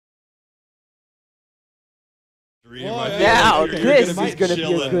Now this is gonna be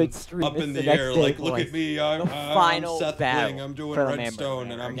a good stream. Up in It's the air, like, day, look boys. at me, I'm Seth Bling, I'm doing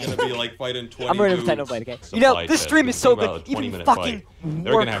redstone, and I'm gonna be like fighting 20 I'm ready to dudes. pretend to again. You know, this stream is so good. Even fucking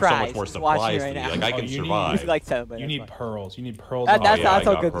They're gonna have so much more supplies right to me. now. Like I can survive. You need pearls. You need pearls. That's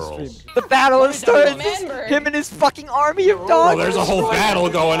how good the stream is. The battle is starting. Him and his fucking army of dogs. Oh, there's a whole battle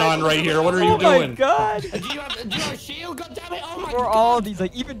going on right here. What are you doing? Oh my god. Do you have a shield? God damn it! Oh my god. For all these,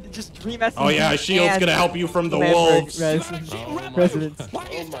 like, even just Dream SMG. Oh yeah, a shield's gonna help you from the wolves. Residents. Why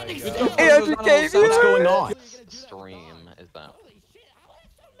are you standing still? 800k What's going on? Stream is that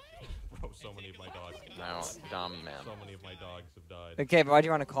Oh, so many of my dogs. now dumb man. So many of my dogs have died. Okay, but why do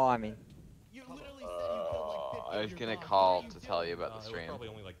you want to call? I mean, I was gonna call to tell you about the stream. Probably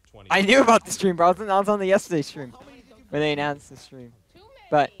only like 20. I knew about the stream, bro. I was on the yesterday stream where they announced the stream.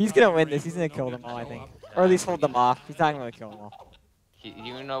 But he's gonna win this. He's gonna kill them all, I think, or at least hold them off. He's not gonna kill them all.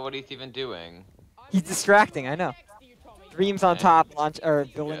 You know what he's even doing? He's distracting. I know. Dreams on top, launch or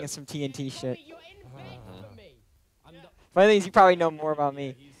building some TNT shit. Funny thing is, you probably know more about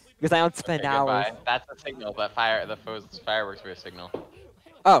me because I don't spend hours. Goodbye. That's the signal. The fireworks were a signal.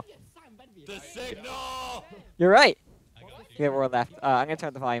 Oh, The signal. you're right. Okay, we're left. I'm gonna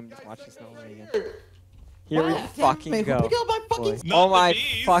turn the volume and just watch this normally again. Here we fucking go. Boys. Oh my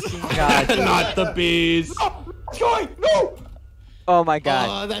fucking god. Not the bees. No! Oh my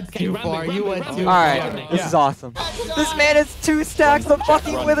god. Oh, that's too far. You went too Alright, this is awesome. This man has 2 stacks of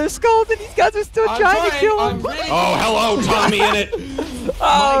fucking wither skulls and these guys are still trying to kill him. Oh, hello, Tommy in it.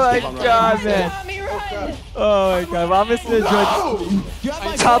 Oh my god, man. Oh my god, well, I'm just gonna enjoy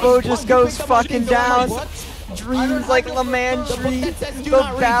Tubbo just goes fucking down. Dreams like Lamantry.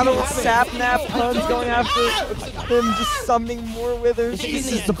 The battle of Sapnap puns going after him, just summoning more withers.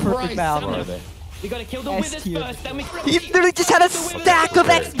 This is the perfect battle. We gotta kill the withers first, then we. He literally just had a stack of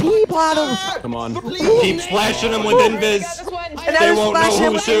XP bottles! Come on. Keep splashing them with invis. And They won't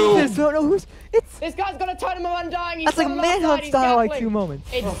know who's who. They don't know who's. It's. This guy's got a totem of undying. That's like manhunt style IQ moments.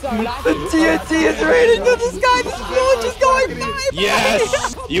 It's so lucky. TNT is raining to the sky. This village is going by.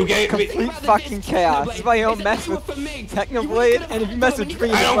 Yes, you gave me. Complete fucking chaos. This is why you don't mess with Technoblade, and if you mess with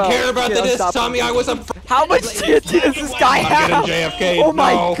Dream I don't care about the diss, Tommy. I was a. How much TNT does this guy have? I'm getting JFK. Oh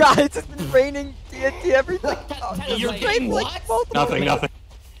my no. god, it's just been raining TNT everything. You're getting what? Nothing.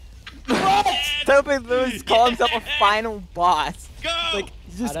 Technoblade literally calls himself a final boss. Go! Like,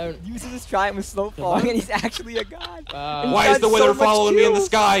 he just uses his triumph with slow falling, and he's actually a god. Why is the wither following me in the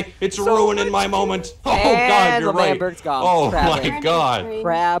sky? It's ruining my moment. Oh god, you're right. Oh my god.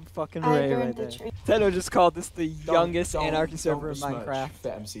 Crab fucking Ray right there. Tedo just called this the youngest anarchy server in Minecraft. The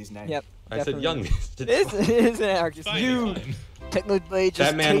MC's name. Yep. I said youngest. It is an anarchist. You Technoblade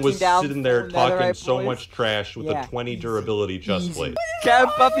just That man was down sitting there talking netherite so boys. much trash with a 20 durability chest plate. Cat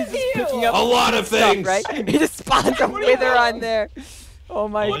Puppy's just picking up A lot of stuff, things. right? He just spawns a wither on there. Oh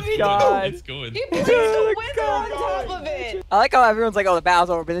my god. It's good. He puts the wither on top of it. I like how everyone's like, oh, the battle's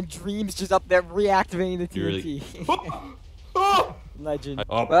over, but then Dream's just up there reactivating the TNT. Legend.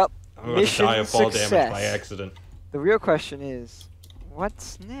 Oh, Well, I'm going to mission die of fall damage success. by accident. The real question is,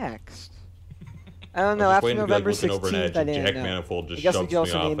 what's next? I don't know, I was after waiting to be like November looking over an 16th, edge I and didn't Jack know. Manifold I just guess we shoves could me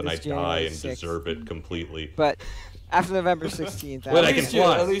also off name and I this die January and 6th. deserve it completely. But after November 16th, Wait, I can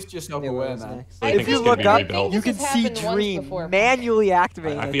fly. At least just knew aware, what was man. next. I If think you it's gonna look be up, rebuilt. you can This see happened once Dream before. manually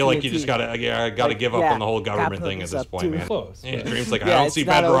activating I the feel like you TNT. just gotta, I gotta give up on the whole government thing at this point, man. Close. Yeah, Dream's like, I Yeah, don't it's see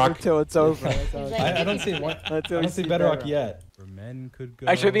not over bedrock. till it's over. That's all. I don't see what. Until I we don't see Bedrock yet.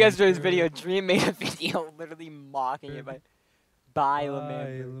 Actually, if you guys enjoyed this video, Dream made a video literally mocking it by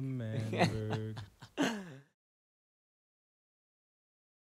Lamenberg.